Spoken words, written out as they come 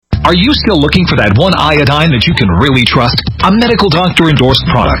Are you still looking for that one iodine that you can really trust? A medical doctor-endorsed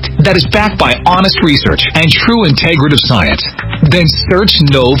product that is backed by honest research and true integrative science? Then search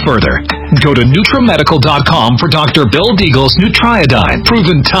no further. Go to NutriMedical.com for Dr. Bill Deagle's Nutriodine,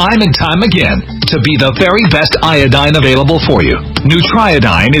 proven time and time again to be the very best iodine available for you.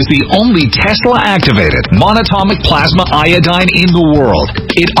 Nutriodine is the only Tesla-activated monatomic plasma iodine in the world.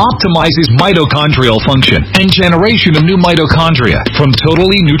 It optimizes mitochondrial function and generation of new mitochondria, from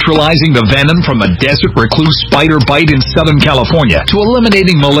totally neutralizing the venom from a desert recluse spider bite in Southern California to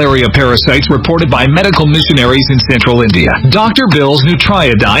eliminating malaria parasites reported by medical missionaries in Central India. Dr. Bill's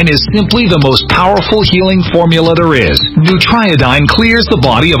Nutriodine is simply the most powerful healing formula there is. Nutriodine clears the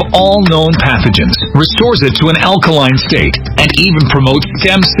body of all known pathogens, restores it to an alkaline state, and even promotes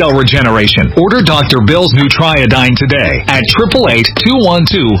stem cell regeneration. Order Dr. Bill's Nutriodine today at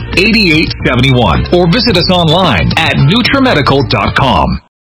 888-212-8871 or visit us online at NutriMedical.com.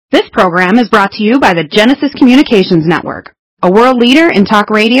 This program is brought to you by the Genesis Communications Network, a world leader in talk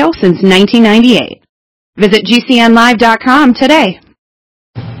radio since 1998. Visit GCNlive.com today.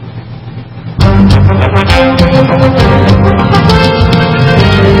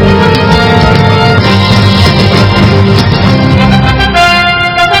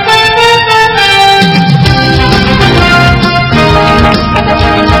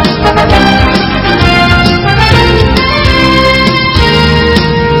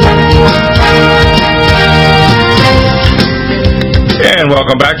 And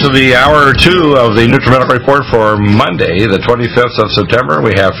welcome back to the hour 2 of the NutriMedical Report for Monday, the 25th of September.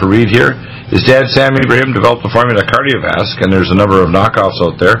 We have Farid here. His dad, Sam Ibrahim, developed the formula KardioVasc, and there's a number of knockoffs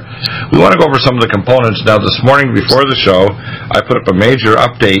out there. We want to go over some of the components. Now, this morning before the show, I put up a major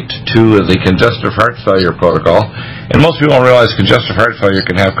update to the congestive heart failure protocol. And most people don't realize congestive heart failure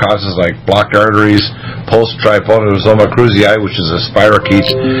can have causes like blocked arteries, post-trypanosoma cruzi, which is a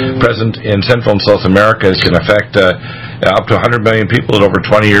spirochete present in Central and South America. It can affect up to 100 million people that over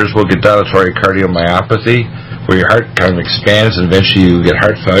 20 years will get dilatory cardiomyopathy, where your heart kind of expands and eventually you get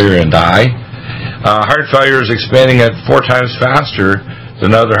heart failure and die. Heart failure is expanding at 4 times faster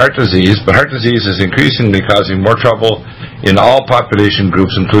than other heart disease, but heart disease is increasingly causing more trouble in all population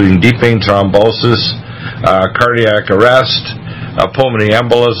groups, including deep vein thrombosis, cardiac arrest, pulmonary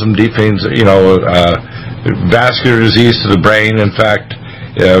embolism, deep veins, vascular disease to the brain. In fact,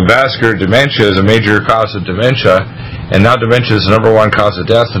 vascular dementia is a major cause of dementia, and now dementia is the #1 cause of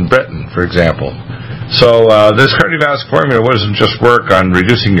death in Britain, for example. So this KardioVasc formula doesn't just work on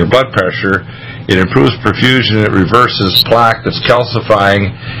reducing your blood pressure. It improves perfusion. It reverses plaque that's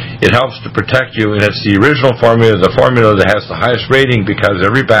calcifying. It helps to protect you, and it's the original formula, the formula that has the highest rating, because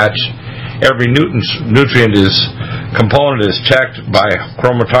every batch, every nutrient component is checked by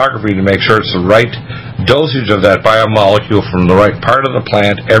chromatography to make sure it's the right dosage of that biomolecule from the right part of the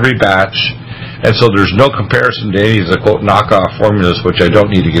plant every batch. And so there's no comparison to any of the quote knockoff formulas, which I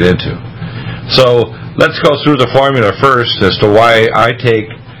don't need to get into. So let's go through the formula first as to why I take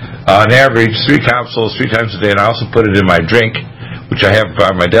on average 3 capsules 3 times a day, and I also put it in my drink, which I have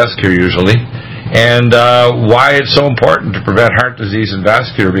by my desk here usually, and why it's so important to prevent heart disease and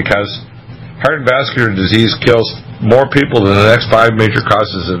vascular, because heart and vascular disease kills more people than the next 5 major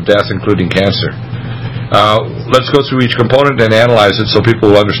causes of death, including cancer. Let's go through each component and analyze it so people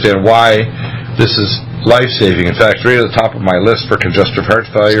will understand why this is life-saving. In fact, right at the top of my list for congestive heart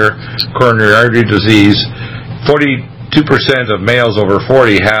failure, coronary artery disease, 42% of males over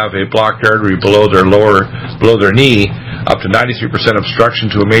 40 have a blocked artery below their knee, up to 93% obstruction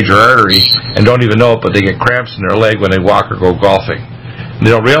to a major artery, and don't even know it, but they get cramps in their leg when they walk or go golfing. They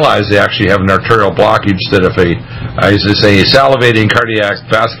don't realize they actually have an arterial blockage that if a salivating cardiac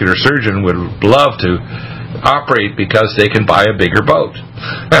vascular surgeon would love to operate, because they can buy a bigger boat.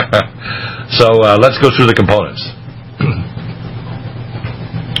 So let's go through the components.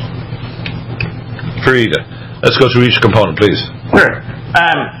 Farid, let's go through each component, please. Sure.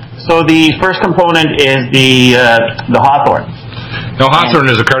 So the first component is the hawthorn. Now, hawthorn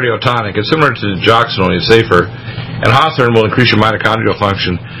is a cardiotonic. It's similar to digoxin, only it's safer. And hawthorn will increase your mitochondrial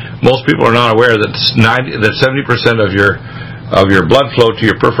function. Most people are not aware that 70% of your blood flow to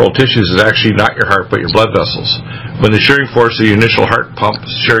your peripheral tissues is actually not your heart, but your blood vessels. When the shearing force of the initial heart pump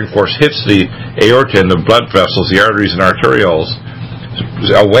shearing force hits the aorta and the blood vessels, the arteries and arterioles,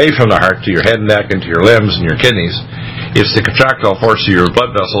 away from the heart to your head and neck and to your limbs and your kidneys, it's the contractile force of your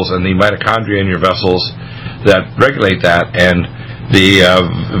blood vessels and the mitochondria in your vessels that regulate that. And the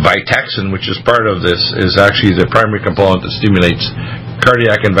vitexin, which is part of this, is actually the primary component that stimulates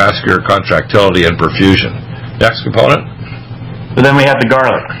cardiac and vascular contractility and perfusion. Next component. So then we have the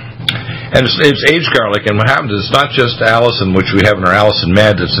garlic. And it's aged garlic, and what happens is it's not just allicin, which we have in our allicin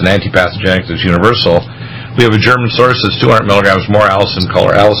med, it's an antipathogenic that's universal. We have a German source that's 200 milligrams more allicin, called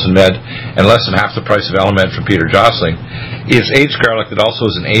our allicin med, and less than half the price of Element from Peter Jostling. It's aged garlic that also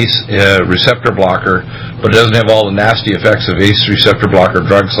is an ACE receptor blocker, but it doesn't have all the nasty effects of ACE receptor blocker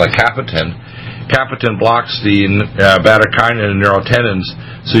drugs like Capitan. Capitan blocks the bradykinin and neurotendins,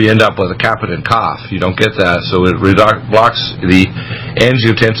 so you end up with a Capitan cough. You don't get that, so it blocks the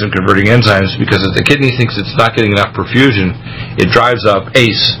angiotensin-converting enzymes because if the kidney thinks it's not getting enough perfusion, it drives up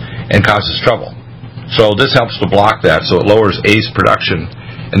ACE and causes trouble. So this helps to block that, so it lowers ACE production,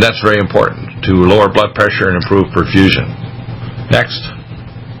 and that's very important to lower blood pressure and improve perfusion. Next.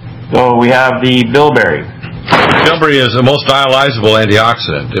 So we have the bilberry. Bilberry is the most dialyzable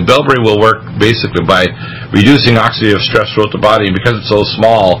antioxidant. The bilberry will work basically by reducing oxidative stress throughout the body, and because it's so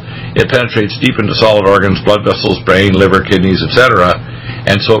small, it penetrates deep into solid organs, blood vessels, brain, liver, kidneys, etc.,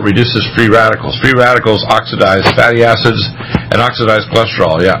 and so it reduces free radicals. Free radicals oxidize fatty acids and oxidize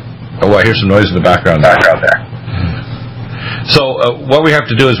cholesterol, yeah. Oh, I hear some noise in the background there. So what we have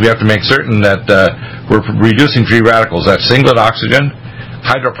to do is we have to make certain that we're reducing free radicals. That's singlet oxygen,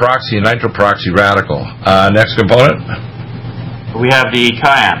 hydroperoxy, and nitroperoxy radical. Next component. We have the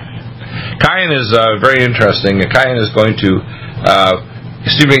cayenne. Cayenne is very interesting. Cayenne is going to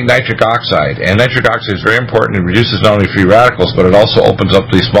stimulate nitric oxide, and nitric oxide is very important. It reduces not only free radicals, but it also opens up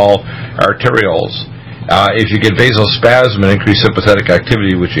the small arterioles. If you get vasospasm and increased sympathetic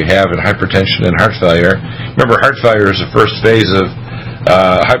activity, which you have in hypertension and heart failure, remember heart failure is the first phase of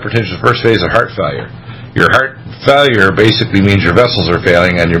hypertension, is the first phase of heart failure. Your heart failure basically means your vessels are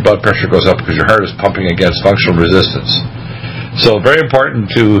failing and your blood pressure goes up because your heart is pumping against functional resistance. So very important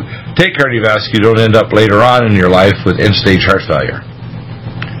to take KardioVasc. You don't end up later on in your life with end-stage heart failure.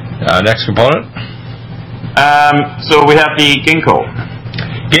 Next component. So we have the ginkgo.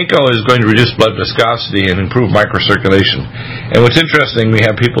 Ginkgo is going to reduce blood viscosity and improve microcirculation. And what's interesting, we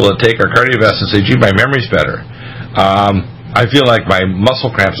have people that take our KardioVasc and say, gee, my memory's better. I feel like my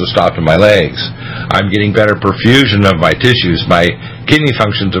muscle cramps have stopped in my legs. I'm getting better perfusion of my tissues. My kidney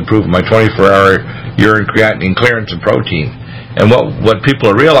functions improve. My 24-hour urine creatinine clearance and protein. And what people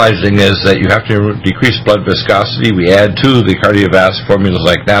are realizing is that you have to decrease blood viscosity. We add to the KardioVasc formulas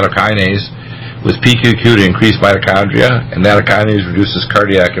like nattokinase with PQQ to increase mitochondria, and nattokinase reduces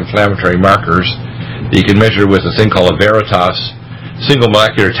cardiac inflammatory markers that you can measure with a thing called a Veritas single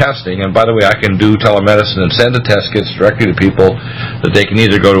molecular testing. And by the way, I can do telemedicine and send the test kits directly to people that they can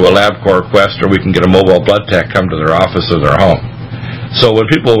either go to a LabCorp request or we can get a mobile blood tech come to their office or their home. So when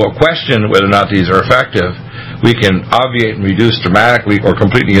people question whether or not these are effective, we can obviate and reduce dramatically or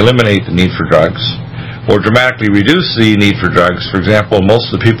completely eliminate the need for drugs, or dramatically reduce the need for drugs. For example, most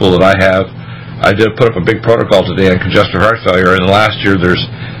of the people that I did put up a big protocol today on congestive heart failure, and last year there's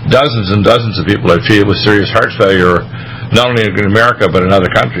dozens and dozens of people I've treated with serious heart failure, not only in America but in other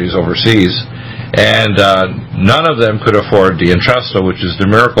countries overseas, and none of them could afford the Entresto, which is the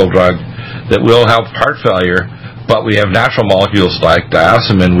miracle drug that will help heart failure, but we have natural molecules like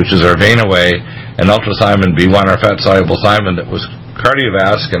diacemin, which is our vein away, and ultrathymine B1, our fat-soluble thymine that was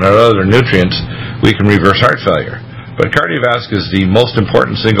KardioVasc, and our other nutrients, we can reverse heart failure. But KardioVasc is the most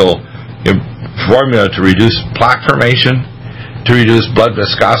important single formula to reduce plaque formation, to reduce blood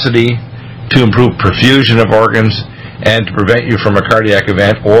viscosity, to improve perfusion of organs, and to prevent you from a cardiac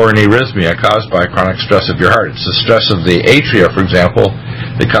event or an arrhythmia caused by chronic stress of your heart. It's the stress of the atria, for example,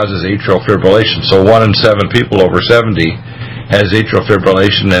 that causes atrial fibrillation. So 1 in 7 people over 70 has atrial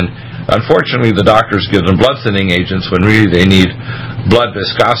fibrillation, and unfortunately the doctors give them blood thinning agents when really they need blood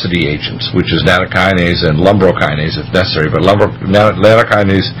viscosity agents, which is nattokinase and lumbrokinase if necessary. But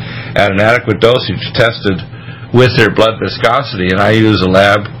nattokinase at an adequate dosage tested with their blood viscosity, and I use a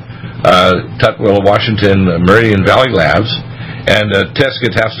lab, Tutwill, Washington, Meridian Valley Labs, and the test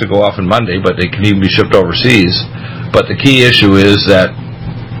kit has to go off on Monday, but they can even be shipped overseas. But the key issue is that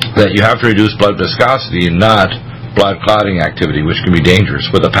you have to reduce blood viscosity and not blood clotting activity, which can be dangerous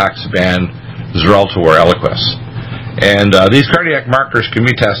with Apaxaban, Xarelto, or Eliquis. And these cardiac markers can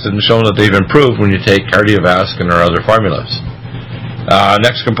be tested and shown that they've improved when you take KardioVasc and our other formulas.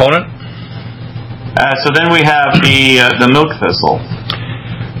 Next component. So then we have the milk thistle.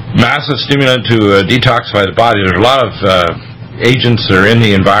 Massive stimulant to detoxify the body. There's a lot of agents that are in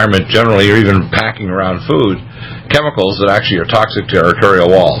the environment generally, or even packing around food, chemicals that actually are toxic to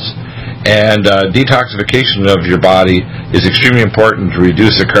arterial walls. And detoxification of your body is extremely important to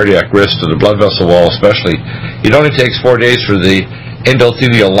reduce the cardiac risk to the blood vessel wall especially. It only takes 4 days for the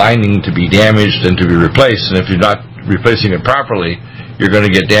endothelial lining to be damaged and to be replaced, and if you're not replacing it properly, you're going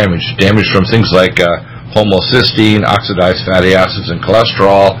to get damage from things like homocysteine, oxidized fatty acids, and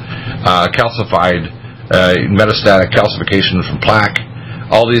cholesterol, calcified, metastatic calcification from plaque,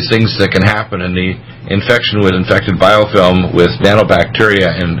 all these things that can happen in the infection with infected biofilm with nanobacteria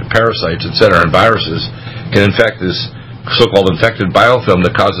and parasites, etc., and viruses can infect this so-called infected biofilm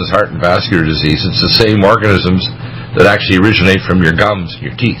that causes heart and vascular disease. It's the same organisms that actually originate from your gums and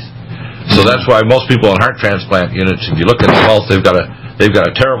your teeth. So that's why most people in heart transplant units, if you look at the mouth, they've got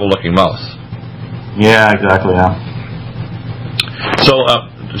a terrible looking mouth. Yeah, exactly. Yeah.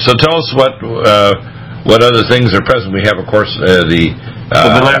 So tell us what other things are present. We have, of course, the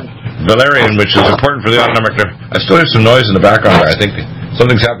valerian, which is important for the autonomic nerve. I still hear some noise in the background there. I think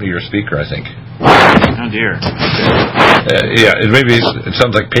something's happened to your speaker, I think. Oh, dear. Yeah, maybe it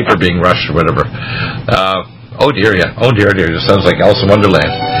sounds like paper being rushed or whatever. Oh, dear, yeah. Oh, dear. It just sounds like Alice in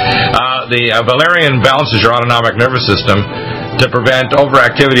Wonderland. The valerian balances your autonomic nervous system to prevent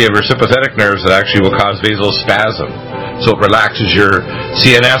overactivity of your sympathetic nerves that actually will cause vasospasm. So it relaxes your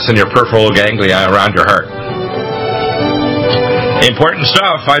CNS and your peripheral ganglia around your heart. Important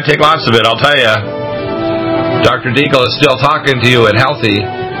stuff. I take lots of it, I'll tell you. Dr. Deagle is still talking to you and healthy,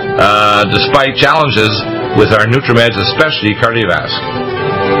 despite challenges with our NutriMeds, especially KardioVasc.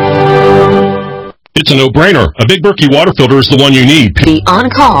 It's a no-brainer. A Big Berkey water filter is the one you need.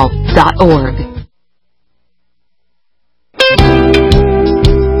 TheOnCall.org.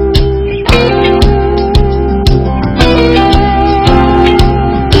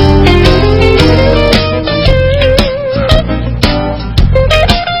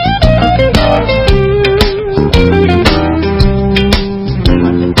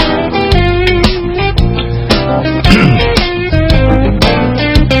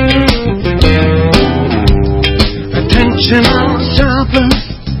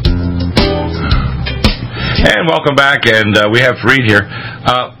 And welcome back, and we have Farid here.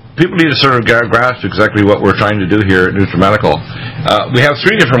 People need to sort of grasp exactly what we're trying to do here at NutriMedical. We have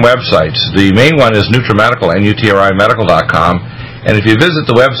 3 different websites. The main one is NutriMedical, NutriMedical.com. And if you visit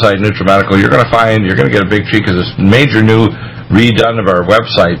the website, NutriMedical, you're going to get a big treat because it's major new redone of our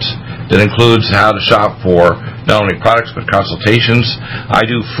websites that includes how to shop for not only products but consultations. I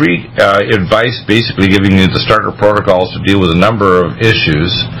do free advice, basically giving you the starter protocols to deal with a number of issues.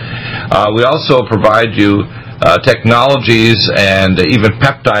 We also provide you technologies and even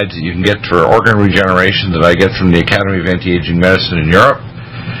peptides that you can get for organ regeneration that I get from the Academy of Anti-Aging Medicine in Europe.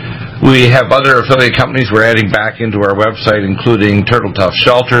 We have other affiliate companies we're adding back into our website, including Turtle Tough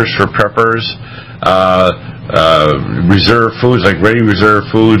Shelters for preppers, reserve foods like ready reserve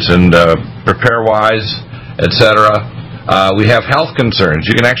foods and prepare-wise, etc. We have health concerns.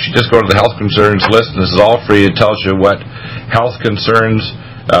 You can actually just go to the health concerns list, and this is all free. It tells you what health concerns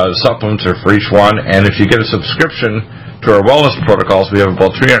supplements are for each one. And if you get a subscription to our wellness protocols, we have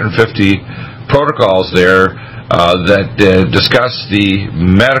about 350 protocols there that discuss the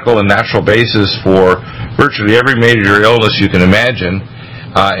medical and natural basis for virtually every major illness you can imagine.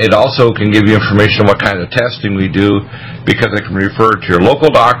 It also can give you information on what kind of testing we do, because I can refer to your local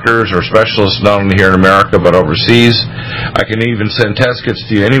doctors or specialists not only here in America but overseas. I can even send test kits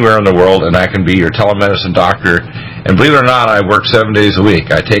to you anywhere in the world, and I can be your telemedicine doctor. And believe it or not, I work 7 days a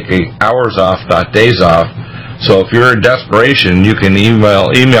week. I take hours off, not days off. So if you're in desperation, you can email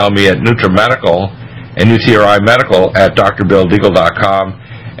me at NutriMedical, NutriMedical at drbilldeagle.com.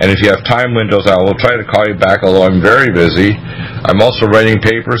 And if you have time windows, I will try to call you back, although I'm very busy. I'm also writing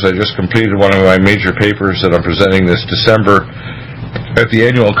papers. I just completed one of my major papers that I'm presenting this December at the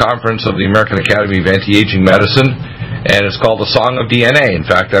annual conference of the American Academy of Anti-Aging Medicine, and it's called The Song of DNA. In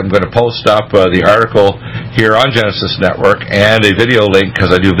fact, I'm going to post up the article here on Genesis Network and a video link, because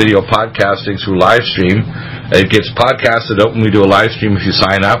I do video podcasting through live stream. It gets podcasted out when we do a live stream if you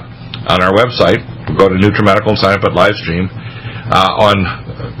sign up on our website. Go to NutriMedical and sign up at live stream. On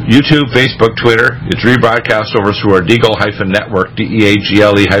YouTube, Facebook, Twitter. It's rebroadcast over through our Deagle-network,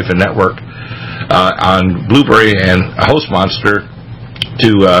 DEAGLE-network, on Blueberry and HostMonster,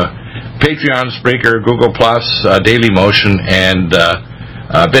 to Patreon, Spreaker, Google+, Daily Motion, and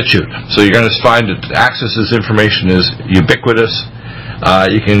BitChute. So you're going to find that access to this information is ubiquitous.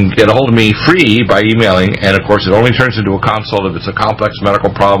 You can get a hold of me free by emailing, and of course it only turns into a consult if it's a complex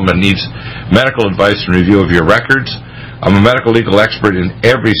medical problem and needs medical advice and review of your records. I'm a medical legal expert in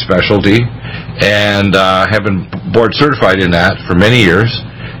every specialty, and have been board certified in that for many years.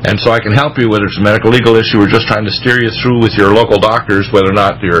 And so I can help you whether it's a medical legal issue or just trying to steer you through with your local doctors whether or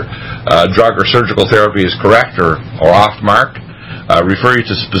not your drug or surgical therapy is correct or off mark. Refer you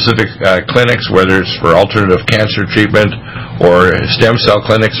to specific clinics, whether it's for alternative cancer treatment or stem cell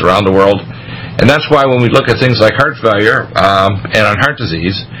clinics around the world. And that's why when we look at things like heart failure and on heart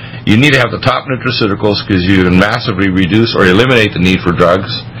disease, you need to have the top nutraceuticals, because you can massively reduce or eliminate the need for drugs.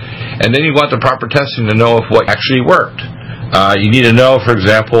 And then you want the proper testing to know if what actually worked. You need to know, for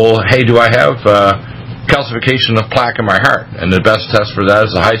example, hey, do I have calcification of plaque in my heart? And the best test for that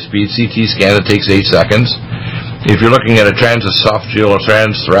is a high-speed CT scan that takes 8 seconds. If you're looking at a transesophageal or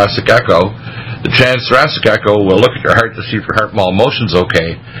transthoracic echo, the transthoracic echo will look at your heart to see if your heart wall motion's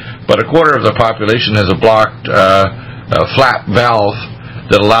okay. But a quarter of the population has a blocked flap valve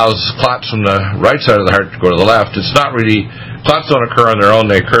that allows clots from the right side of the heart to go to the left. It's not really, clots don't occur on their own,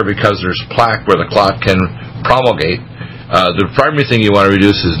 they occur because there's plaque where the clot can promulgate. The primary thing you want to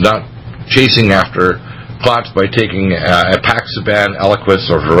reduce is not chasing after clots by taking Apaxaban, Eliquis,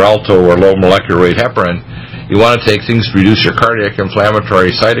 or Xarelto, or low molecular weight heparin. You want to take things to reduce your cardiac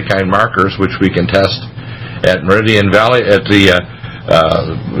inflammatory cytokine markers, which we can test at Meridian Valley, at the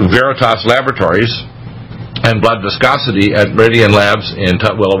Veritas Laboratories, and blood viscosity at Meridian Labs in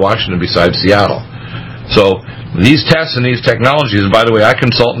Tutwiler, Washington, beside Seattle. So these tests and these technologies, by the way, I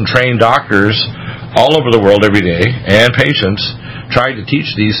consult and train doctors all over the world every day, and patients, trying to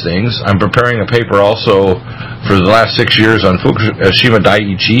teach these things. I'm preparing a paper also for the last 6 years on Fukushima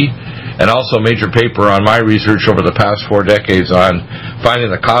Daiichi, and also a major paper on my research over the past 4 decades on finding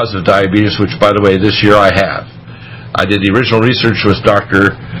the cause of diabetes, which, by the way, this year I have. I did the original research with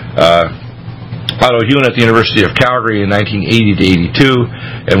Dr. Otto Hune at the University of Calgary in 1980 to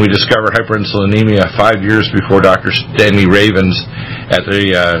 82, and we discovered hyperinsulinemia 5 years before Dr. Stanley Ravens at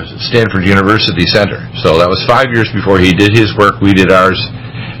the Stanford University Center. So that was 5 years before he did his work, we did ours.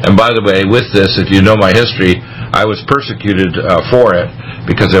 And by the way, with this, if you know my history, I was persecuted for it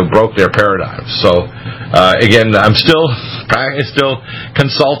because it broke their paradigms. So again, I'm still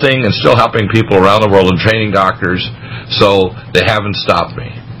consulting and still helping people around the world and training doctors, so they haven't stopped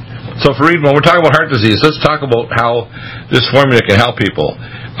me. So Farid, when we're talking about heart disease, let's talk about how this formula can help people.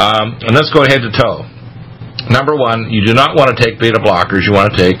 And let's go head to toe. Number one, you do not want to take beta blockers. You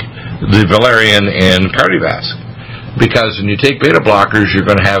want to take the Valerian and KardioVasc. Because when you take beta blockers, you're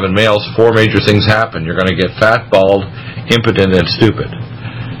going to have in males 4 major things happen. You're going to get fat, bald, impotent, and stupid.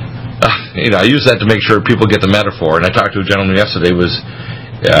 I use that to make sure people get the metaphor. And I talked to a gentleman yesterday who was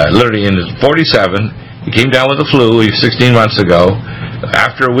literally in his 47. He came down with the flu 16 months ago.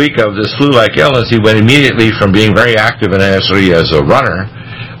 After a week of this flu-like illness, he went immediately from being very active and actually as a runner,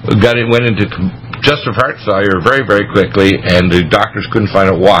 went into congestive heart failure very, very quickly, and the doctors couldn't find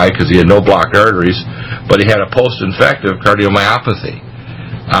out why because he had no blocked arteries, but he had a post-infective cardiomyopathy.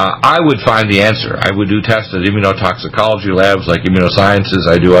 I would find the answer. I would do tests at immunotoxicology labs like Immunosciences.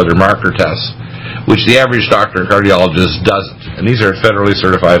 I do other marker tests, which the average doctor and cardiologist doesn't. And these are federally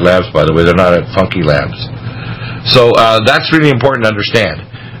certified labs, by the way. They're not at funky labs. So that's really important to understand.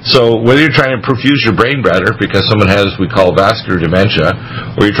 So whether you're trying to perfuse your brain better because someone has we call vascular dementia,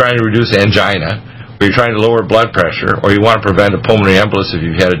 or you're trying to reduce angina, or you're trying to lower blood pressure, or you want to prevent a pulmonary embolus if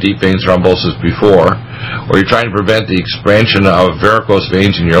you've had a deep vein thrombosis before, or you're trying to prevent the expansion of varicose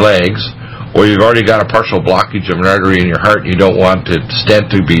veins in your legs, or you've already got a partial blockage of an artery in your heart and you don't want the stent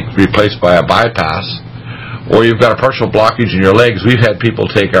to be replaced by a bypass, or you've got a partial blockage in your legs, we've had people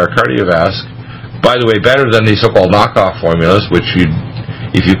take our KardioVasc, by the way, better than these so-called knockoff formulas, which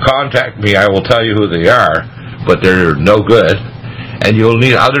if you contact me, I will tell you who they are, but they're no good. And you'll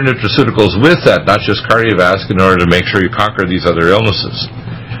need other nutraceuticals with that, not just KardioVasc, in order to make sure you conquer these other illnesses.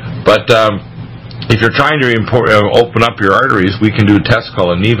 But if you're trying to open up your arteries, we can do a test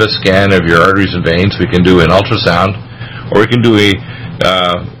called a NEVA scan of your arteries and veins. We can do an ultrasound, or we can do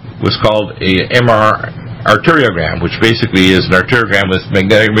what's called a MR arteriogram, which basically is an arteriogram with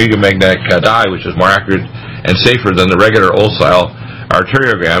medium magnetic dye, which is more accurate and safer than the regular old-style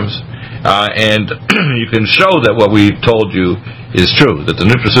arteriograms. And you can show that what we told you is true, that the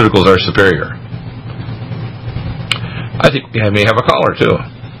nutraceuticals are superior. I think I may have a caller, too.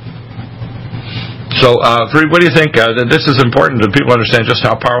 So, Farid, what do you think? That this is important that people understand just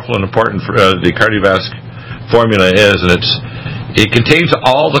how powerful and important the KardioVasc formula is, and it contains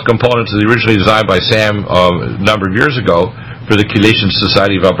all the components that were originally designed by Sam a number of years ago for the Chelation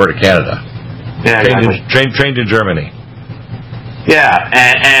Society of Alberta, Canada. Yeah, trained in Germany. Yeah,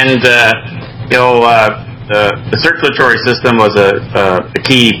 and the circulatory system was a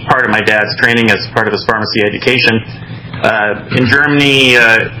key part of my dad's training as part of his pharmacy education. In Germany,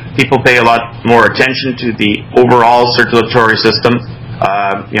 people pay a lot more attention to the overall circulatory system,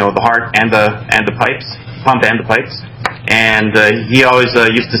 the heart and the pipes, pump and the pipes. And he always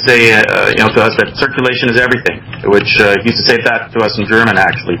used to say, to us that circulation is everything, which he used to say that to us in German,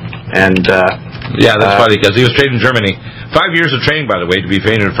 actually. And yeah, that's funny because he was trained in Germany. 5 years of training, by the way, to be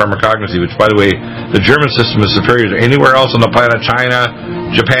trained in pharmacognosy, which, by the way, the German system is superior to anywhere else on the planet, China,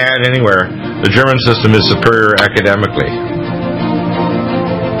 Japan, anywhere. The German system is superior academically.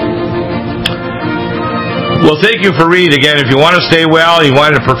 Well, thank you, Farid. Again, if you want to stay well, you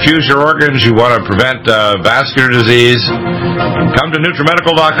want to perfuse your organs, you want to prevent vascular disease, come to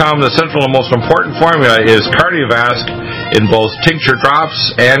NutriMedical.com. The central and most important formula is KardioVasc in both tincture drops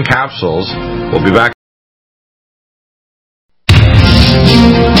and capsules. We'll be back.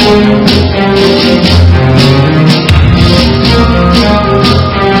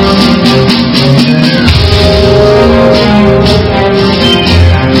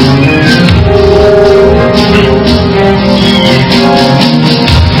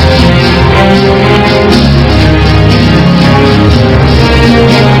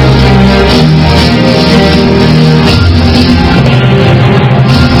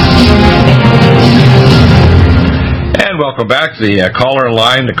 Welcome back. The caller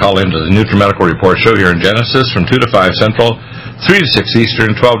line to call into the NutriMedical Report show here in Genesis from 2 to 5 Central, 3 to 6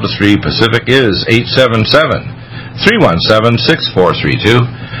 Eastern, 12 to 3 Pacific is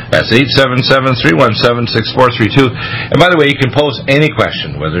 877-317-6432. That's 877-317-6432. And by the way, you can pose any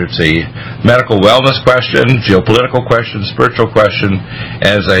question, whether it's a medical wellness question, geopolitical question, spiritual question.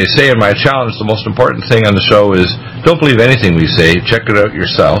 As I say in my challenge, the most important thing on the show is don't believe anything we say. Check it out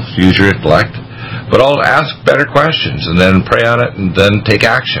yourself. Use your intellect. But I'll ask better questions and then pray on it and then take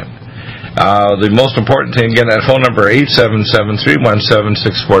action. The most important thing, again, that phone number,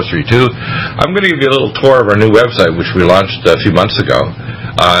 877-317-6432. I'm going to give you a little tour of our new website, which we launched a few months ago.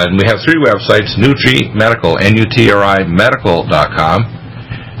 And we have 3 websites, NutriMedical, NutriMedical.com,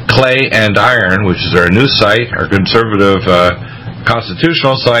 Clay and Iron, which is our new site, our conservative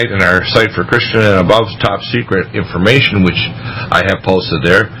constitutional site, and our site for Christian and above top secret information, which I have posted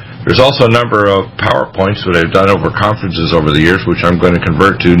there. There's also a number of PowerPoints that I've done over conferences over the years, which I'm going to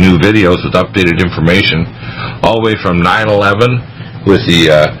convert to new videos with updated information, all the way from 9/11 with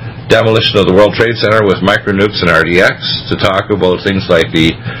the demolition of the World Trade Center with micronukes and RDX, to talk about things like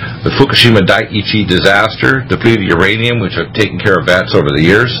the Fukushima Daiichi disaster, depleted uranium, which I've taken care of that over the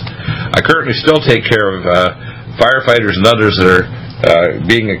years. I currently still take care of firefighters and others that are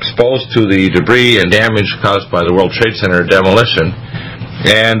being exposed to the debris and damage caused by the World Trade Center demolition.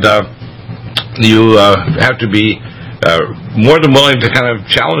 And you have to be more than willing to kind of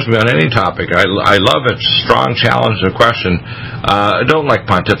challenge me on any topic. I love a strong challenge and question. I don't like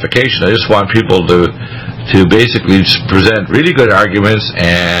pontification. I just want people to basically present really good arguments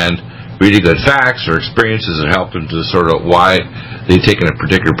and really good facts or experiences that help them to sort of why they've taken a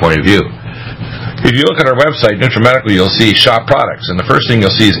particular point of view. If you look at our website, NutriMedical, you'll see shop products, and the first thing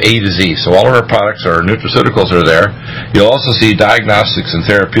you'll see is A to Z. So all of our products, our nutraceuticals are there. You'll also see Diagnostics and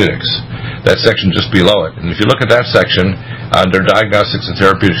Therapeutics, that section just below it. And if you look at that section, under Diagnostics and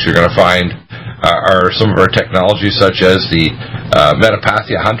Therapeutics, you're going to find are some of our technologies, such as the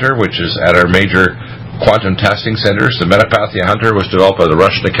Metpathia Hunter, which is at our major quantum testing centers. The Metpathia Hunter was developed by the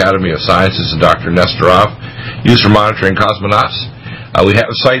Russian Academy of Sciences and Dr. Nestorov, used for monitoring cosmonauts. We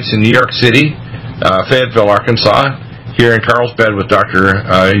have sites in New York City, Fayetteville, Arkansas, here in Carlsbad with Dr.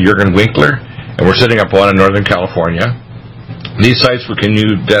 Jürgen Winkler, and we're setting up one in Northern California. These sites we can do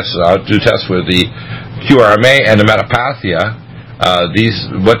tests with the QRMA and the Metpathia.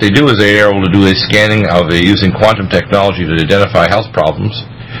 What they do is they are able to do a scanning of using quantum technology to identify health problems.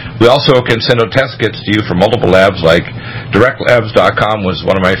 We also can send out test kits to you from multiple labs, like DirectLabs.com was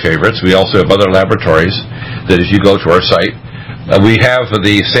one of my favorites. We also have other laboratories that if you go to our site, we have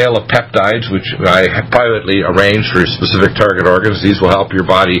the sale of peptides, which I privately arrange for specific target organs. These will help your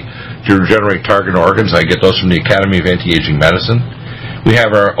body to regenerate target organs. I get those from the Academy of Anti-Aging Medicine. We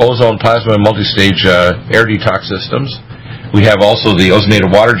have our ozone plasma and multi-stage air detox systems. We have also the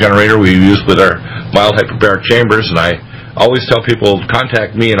ozonated water generator we use with our mild hyperbaric chambers, and I always tell people,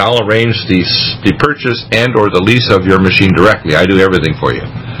 contact me and I'll arrange the purchase and or the lease of your machine directly. I do everything for you.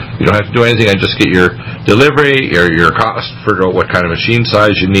 You don't have to do anything. I just get your delivery, your cost, figure out what kind of machine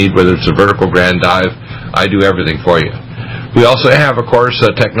size you need, whether it's a vertical grand dive. I do everything for you. We also have, of course,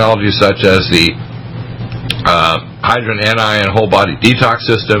 technologies such as the hydrogen, anion, whole body detox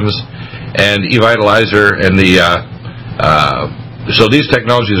systems, and eVitalizer, and so these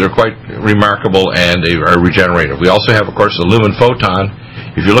technologies are quite remarkable and they are regenerative. We also have, of course, the Lumen Photon.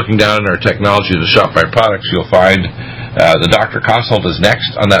 If you're looking down in our technology to shop my products, you'll find the doctor consult is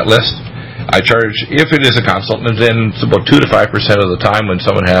next on that list. I charge, if it is a consult, and then it's about 2 to 5% of the time when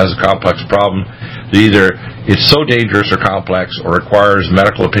someone has a complex problem, either it's so dangerous or complex or requires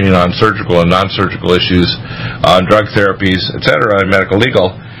medical opinion on surgical and non-surgical issues, on drug therapies, etc., and medical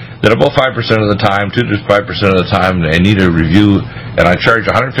legal, that about 5% of the time, 2 to 5% of the time, I need a review, and I charge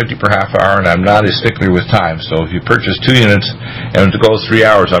 $150 per half hour, and I'm not a stickler with time. So if you purchase 2 units and it goes 3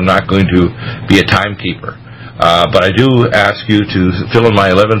 hours, I'm not going to be a timekeeper. But I do ask you to fill in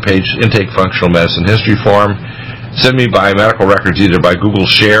my 11-page intake functional medicine history form. Send me by medical records either by Google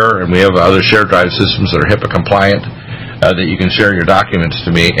Share, and we have other share drive systems that are HIPAA compliant, that you can share your documents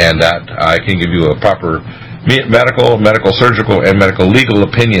to me, and that I can give you a proper medical, surgical, and medical legal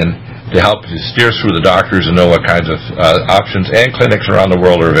opinion to help you steer through the doctors and know what kinds of options and clinics around the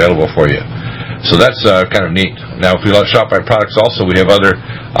world are available for you. So that's kind of neat. Now, if you shop by products also, we have other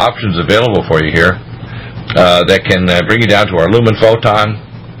options available for you here that can bring you down to our Lumen Photon.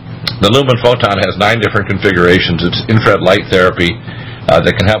 The Lumen Photon has 9 different configurations. It's infrared light therapy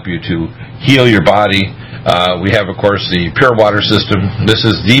that can help you to heal your body. We have, of course, the pure water system. This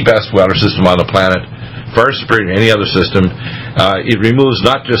is the best water system on the planet, far superior to any other system. It removes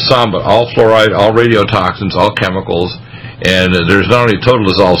not just some, but all fluoride, all radiotoxins, all chemicals. And there's not only total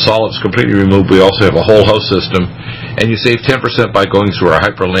dissolved solids completely removed, we also have a whole host system. And you save 10% by going through our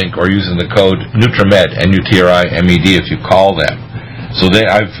hyperlink or using the code NutriMed, NutriMed, if you call them. So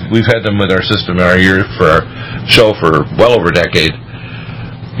we've had them with our system in our year for our show for well over a decade.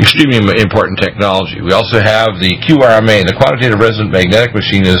 Extremely important technology. We also have the QRMA, the quantitative resonant magnetic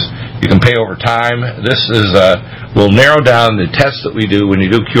machine. You can pay over time. This will narrow down the tests that we do when you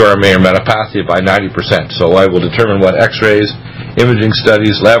do QRMA or Metpathia by 90%. So I will determine what X-rays, imaging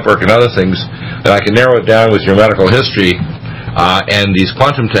studies, lab work, and other things, and I can narrow it down with your medical history and these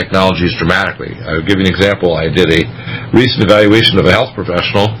quantum technologies dramatically. I'll give you an example. I did a recent evaluation of a health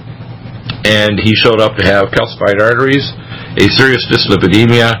professional, and he showed up to have calcified arteries, a serious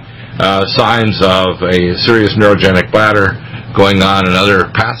dyslipidemia, signs of a serious neurogenic bladder going on, and other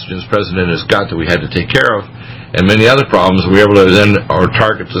pathogens present in his gut that we had to take care of, and many other problems. We were able to then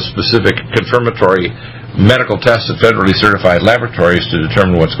target the specific confirmatory medical tests at federally certified laboratories to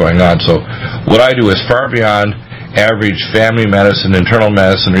determine what's going on. So what I do is far beyond average family medicine, internal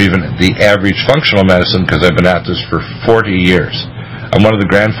medicine, or even the average functional medicine, because I've been at this for 40 years. I'm one of the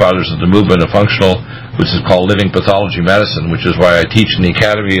grandfathers of the movement of functional, which is called living pathology medicine, which is why I teach in the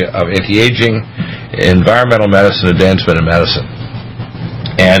Academy of Anti-Aging, Environmental Medicine, Advancement in Medicine.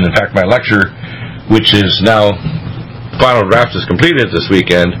 And in fact, my lecture, which is now, final draft is completed this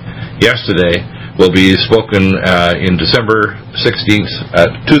weekend, yesterday, will be spoken in December 16th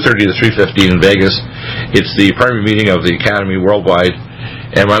at 2:30 to 3:15 in Vegas. It's the primary meeting of the Academy worldwide,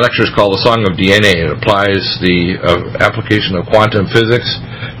 and my lecture is called The Song of DNA. It applies the application of quantum physics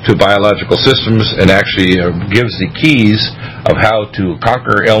to biological systems and actually gives the keys of how to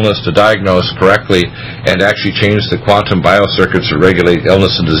conquer illness, to diagnose correctly, and actually change the quantum biocircuits that regulate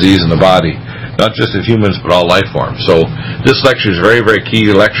illness and disease in the body, not just in humans, but all life forms. So this lecture is a very, very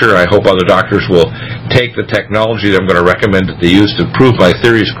key lecture. I hope other doctors will take the technology that I'm going to recommend that they use to prove my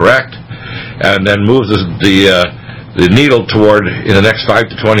theory is correct, and then move the needle toward, in the next 5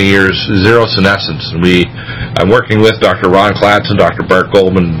 to 20 years, zero senescence. And I'm working with Dr. Ron Klatz and Dr. Bart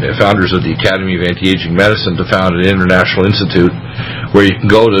Goldman, founders of the Academy of Anti-Aging Medicine, to found an international institute where you can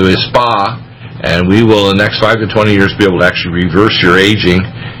go to a spa, and we will, in the next 5 to 20 years, be able to actually reverse your aging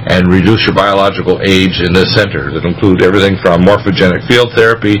and reduce your biological age in this center. That include everything from morphogenic field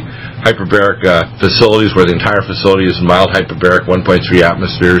therapy, hyperbaric facilities where the entire facility is mild hyperbaric, 1.3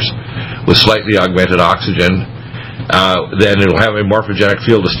 atmospheres, with slightly augmented oxygen. Then it'll have a morphogenic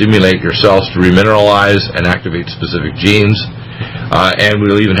field to stimulate your cells to remineralize and activate specific genes. And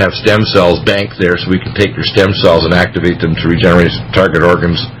we'll even have stem cells banked there, so we can take your stem cells and activate them to regenerate target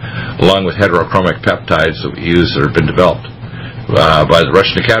organs, along with heterochromic peptides that we use that have been developed by the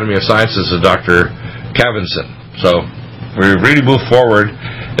Russian Academy of Sciences of Dr. Kavinson. So we really move forward.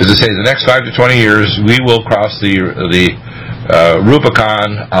 As I say, the next 5 to 20 years, we will cross the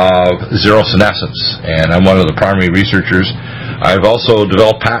Rubicon of zero senescence, and I'm one of the primary researchers. I've also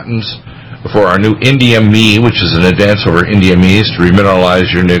developed patents for our new IndiaMe, which is an advance over IndiaMes, to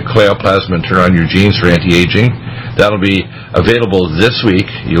remineralize your nucleoplasm and turn on your genes for anti-aging. That'll be available this week.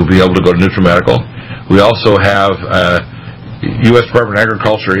 You'll be able to go to NutriMedical. We also have U.S. Department of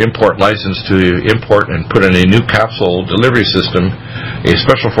Agriculture import license to import and put in a new capsule delivery system, a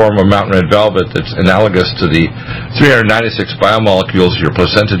special form of mountain red velvet that's analogous to the 396 biomolecules your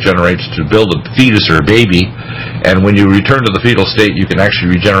placenta generates to build a fetus or a baby. And when you return to the fetal state, you can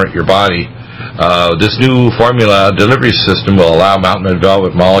actually regenerate your body. This new formula delivery system will allow mountain red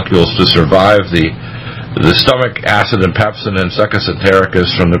velvet molecules to survive the stomach acid and pepsin and succus entericus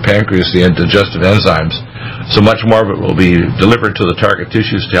from the pancreas, the digestive enzymes. So much more of it will be delivered to the target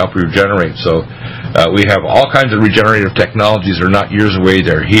tissues to help regenerate. So we have all kinds of regenerative technologies that are not years away.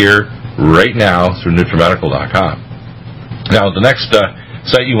 They're here right now through NutriMedical.com. Now, the next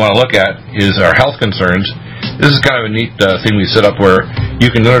site you want to look at is our health concerns. This is kind of a neat thing we set up where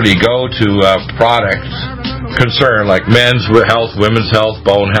you can literally go to products concern like men's health, women's health,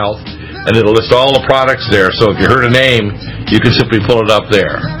 bone health, and it'll list all the products there. So if you heard a name, you can simply pull it up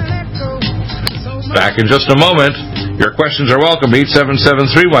there. Back in just a moment. Your questions are welcome.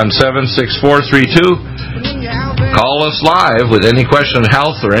 877-317-6432. Call us live with any question on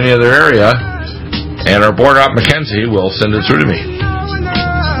health or any other area, and our board op Mackenzie will send it through to me.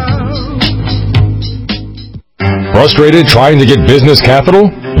 Frustrated trying to get business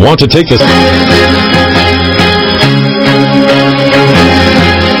capital? Want to take this?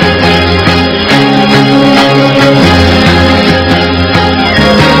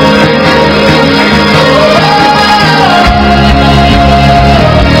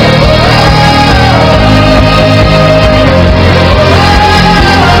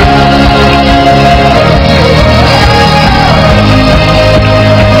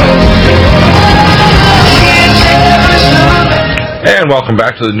 And welcome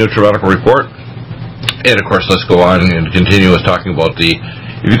back to the NutriMedical Report. And of course, let's go on and continue with talking about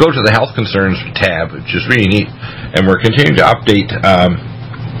if you go to the Health Concerns tab, which is really neat, and we're continuing to update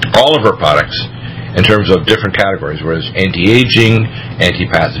all of our products in terms of different categories, whereas anti-aging,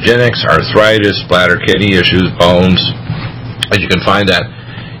 anti-pathogenics, arthritis, bladder, kidney issues, bones. As you can find that,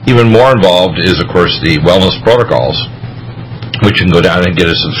 even more involved is, of course, the wellness protocols, which you can go down and get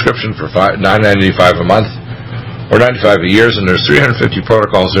a subscription for $9.95 a month, or $95 a year, and there's 350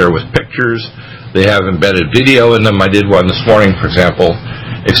 protocols there with pictures. They have embedded video in them. I did one this morning, for example,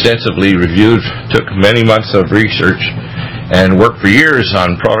 extensively reviewed, took many months of research, and worked for years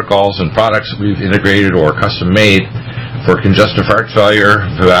on protocols and products that we've integrated or custom made for congestive heart failure,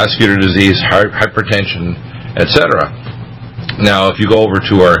 vascular disease, hypertension, etc. Now, if you go over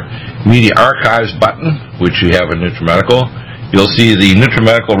to our Media Archives button, which we have in NutriMedical, you'll see the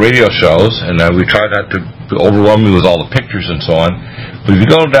NutriMedical radio shows, and we try not to overwhelm you with all the pictures and so on. But if you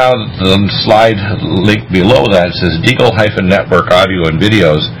go down the slide link below that, it says Deagle-Network Audio and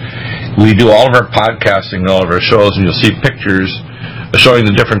Videos. We do all of our podcasting and all of our shows, and you'll see pictures showing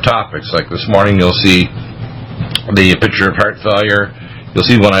the different topics. Like this morning, you'll see the picture of heart failure.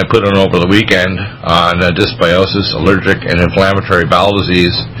 You'll see one I put on over the weekend on dysbiosis, allergic, and inflammatory bowel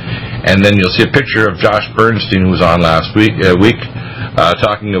disease. And then you'll see a picture of Josh Bernstein, who was on last week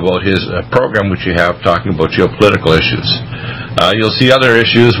talking about his program, which you have, talking about geopolitical issues. You'll see other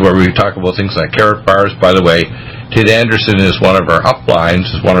issues where we talk about things like carrot bars. By the way, Ted Anderson is one of our uplines,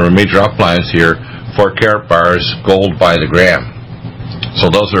 one of our major uplines here for carrot bars, gold by the gram. So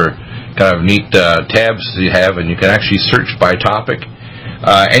those are kind of neat tabs you have, and you can actually search by topic,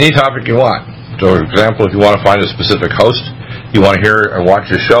 any topic you want. So, for example, if you want to find a specific host, you want to hear or watch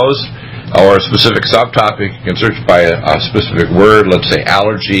his shows, or a specific subtopic, you can search by a specific word, let's say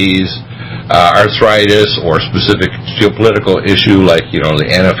allergies, arthritis, or specific geopolitical issue like, the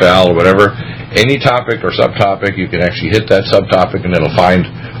NFL or whatever. Any topic or subtopic, you can actually hit that subtopic and it'll find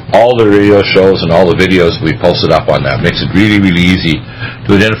all the radio shows and all the videos we posted up on that. Makes it really, really easy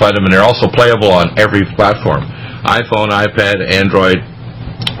to identify them, and they're also playable on every platform. iPhone, iPad, Android,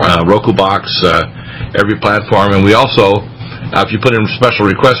 Roku box, every platform. And we also, if you put in special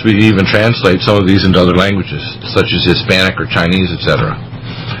requests, we even translate some of these into other languages, such as Hispanic or Chinese, etc.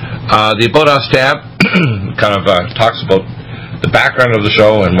 The About Us tab kind of talks about the background of the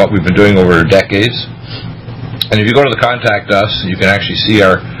show and what we've been doing over decades. And if you go to the Contact Us, you can actually see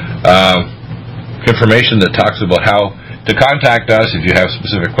our information that talks about how to contact us if you have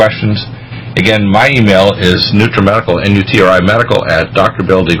specific questions. Again, my email is NutriMedical, NutriMedical at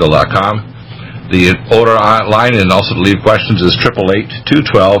drbilldeagle.com. The order line and also to leave questions is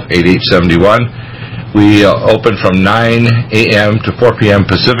 888-212-8871. We open from 9 a.m. to 4 p.m.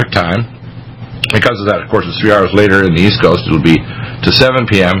 Pacific time. Because of that, of course, it's 3 hours later in the East Coast. It'll be to 7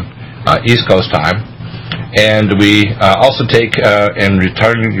 p.m. East Coast time. And we also take and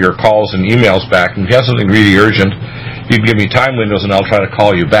return your calls and emails back. And if you have something really urgent, you can give me time windows and I'll try to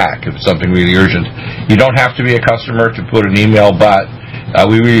call you back if it's something really urgent. You don't have to be a customer to put an email, but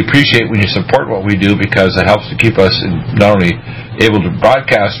we really appreciate when you support what we do, because it helps to keep us not only able to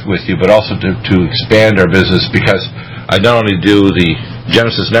broadcast with you, but also to expand our business, because I not only do the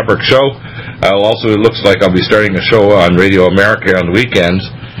Genesis Network show, also it looks like I'll be starting a show on Radio America on the weekends,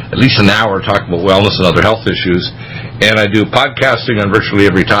 at least an hour, talking about wellness and other health issues. And I do podcasting on virtually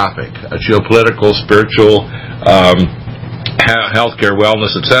every topic, geopolitical, spiritual, healthcare,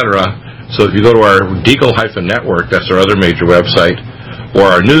 wellness, etc. So if you go to our Deagle-Network, that's our other major website, or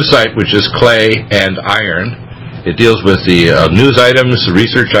our news site, which is Clay and Iron. It deals with the news items,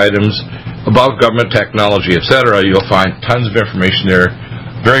 research items, about government technology, etc. You'll find tons of information there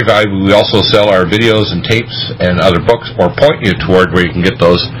very valuable. We also sell our videos and tapes and other books, or point you toward where you can get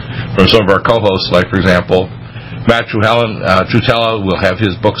those from some of our co-hosts, like, for example, Matt Trutella will have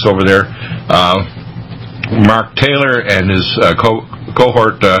his books over there. Mark Taylor and his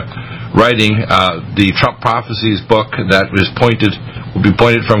cohort writing the Trump Prophecies book that will be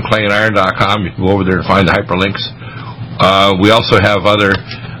pointed from clayandIron.com. You can go over there to find the hyperlinks. We also have other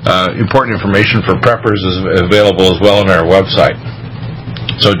important information for preppers is available as well on our website.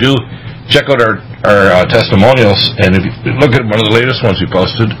 So do check out our testimonials, and if you look at one of the latest ones we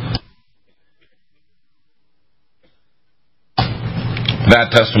posted,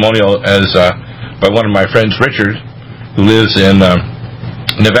 that testimonial is by one of my friends, Richard, who lives in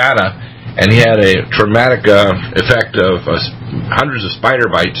Nevada, and he had a traumatic effect of hundreds of spider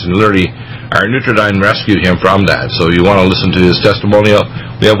bites, and literally our Nutridyne rescued him from that. So you want to listen to his testimonial.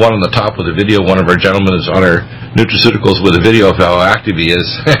 We have one on the top with a video. One of our gentlemen is on our nutraceuticals with a video of how active he is.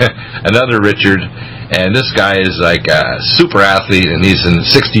 Another Richard, and this guy is like a super athlete, and he's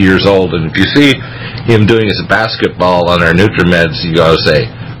 60 years old. And if you see him doing his basketball on our NutriMeds, you got to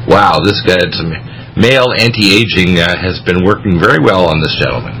say, wow, this guy had some male anti-aging has been working very well on this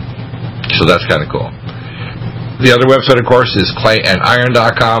gentleman. So that's kind of cool. The other website, of course, is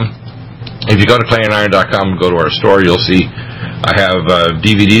clayandIron.com. If you go to clayandIron.com and go to our store, you'll see I have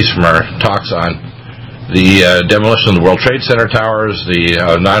DVDs from our talks on the demolition of the World Trade Center towers, the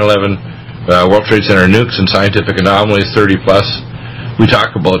 9/11 World Trade Center nukes and scientific anomalies 30+. We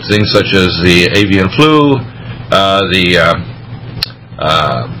talk about things such as the avian flu, the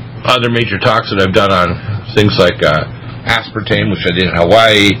other major talks that I've done on things like aspartame, which I did in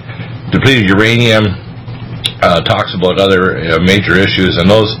Hawaii, depleted uranium, talks about other major issues, and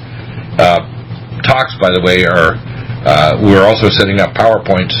those talks, by the way, are we're also setting up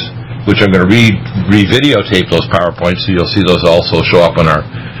PowerPoints, which I'm going to re-videotape those PowerPoints, so you'll see those also show up on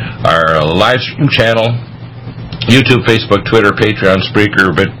our live stream channel, YouTube, Facebook, Twitter, Patreon, Spreaker,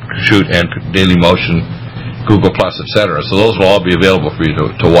 BitChute, and Dailymotion, Google+, etc. So those will all be available for you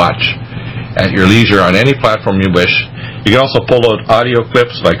to watch at your leisure on any platform you wish. You can also pull out audio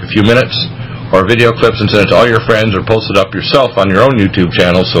clips, like a few minutes, or video clips, and send it to all your friends, or post it up yourself on your own YouTube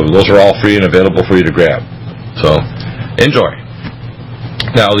channel. So those are all free and available for you to grab. So enjoy.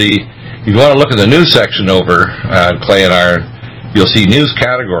 Now, if you want to look at the news section over Clay and Iron, you'll see news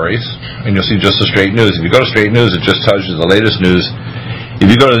categories, and you'll see just the straight news. If you go to straight news, it just tells you the latest news. If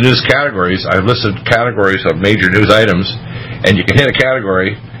you go to the news categories, I've listed categories of major news items, and you can hit a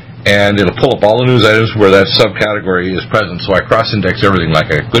category, and it'll pull up all the news items where that subcategory is present. So I cross-index everything like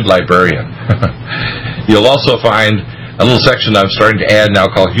a good librarian. You'll also find a little section I'm starting to add now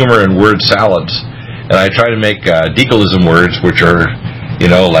called Humor and Word Salads. And I try to make decalism words, which are,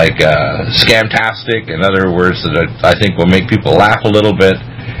 like scamtastic and other words that I think will make people laugh a little bit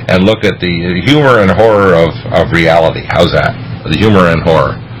and look at the humor and horror of reality. How's that? The humor and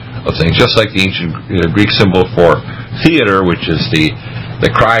horror of things. Just like the ancient Greek symbol for theater, which is the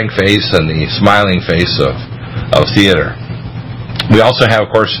crying face and the smiling face of theater. We also have,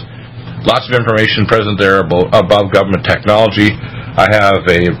 of course, lots of information present there above government technology. I have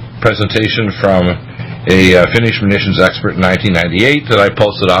a presentation from a Finnish munitions expert in 1998 that I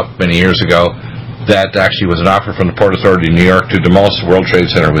posted up many years ago that actually was an offer from the Port Authority of New York to demolish the World Trade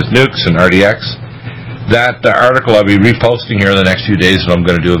Center with nukes and RDX. That article I'll be reposting here in the next few days, and I'm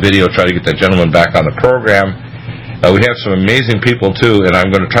going to do a video, try to get that gentleman back on the program. We have some amazing people, too, and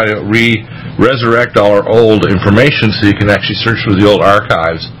I'm going to try to resurrect all our old information so you can actually search through the old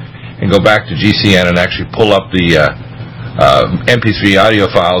archives and go back to GCN and actually pull up the MP3 audio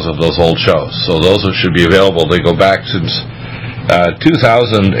files of those old shows. So those should be available. They go back since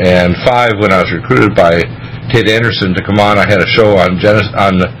 2005 when I was recruited by Ted Anderson to come on. I had a show on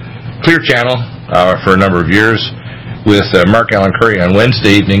Clear Channel for a number of years with Mark Allen Curry on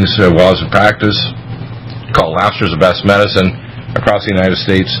Wednesday evenings while I was in practice, called Laughter's the Best Medicine across the United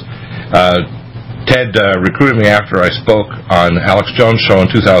States. Ted recruited me after I spoke on Alex Jones' show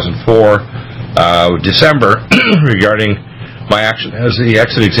in 2004, December, regarding my action as the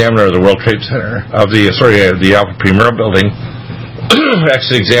exit examiner of the World Trade Center, the Alpha Premier building,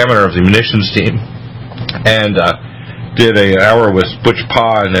 exit examiner of the munitions team, and did an hour with Butch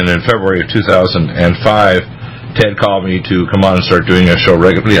Pa, and then in February of 2005, Ted called me to come on and start doing a show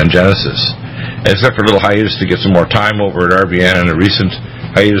regularly on Genesis. Except for a little hiatus to get some more time over at RBN and a recent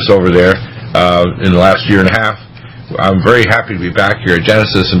hiatus over there in the last year and a half, I'm very happy to be back here at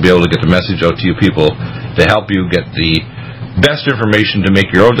Genesis and be able to get the message out to you people to help you get the best information to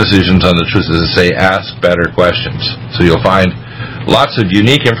make your own decisions on the truth, as I say, ask better questions. So you'll find lots of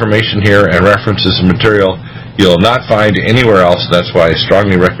unique information here and references and material you'll not find anywhere else. That's why I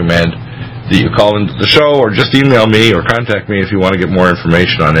strongly recommend that you call into the show or just email me or contact me if you want to get more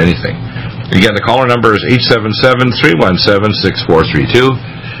information on anything. Again, the caller number is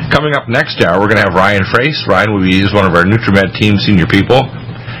 877-317-6432. Coming up next hour, we're going to have Ryan Frace. Ryan will be one of our NutriMed team senior people.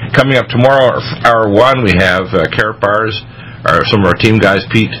 Coming up tomorrow, hour 1, we have Carrot Bars, some of our team guys,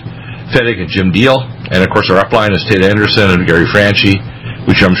 Pete Fettig and Jim Deal. And, of course, our upline is Tate Anderson and Gary Franchi,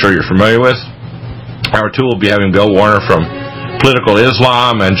 which I'm sure you're familiar with. Hour 2 will be having Bill Warner from Political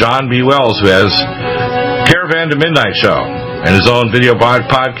Islam and John B. Wells, who has Caravan to Midnight Show and his own video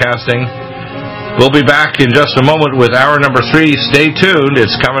podcasting. We'll be back in just a moment with hour number 3. Stay tuned.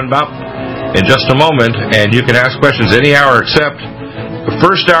 It's coming up in just a moment, and you can ask questions any hour except the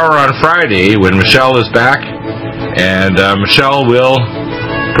first hour on Friday when Michelle is back, and Michelle will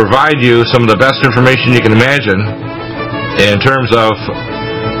provide you some of the best information you can imagine in terms of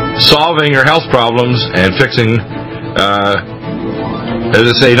solving your health problems and fixing, as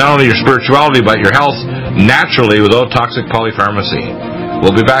I say, not only your spirituality but your health naturally without toxic polypharmacy.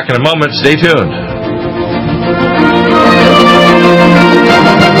 We'll be back in a moment. Stay tuned.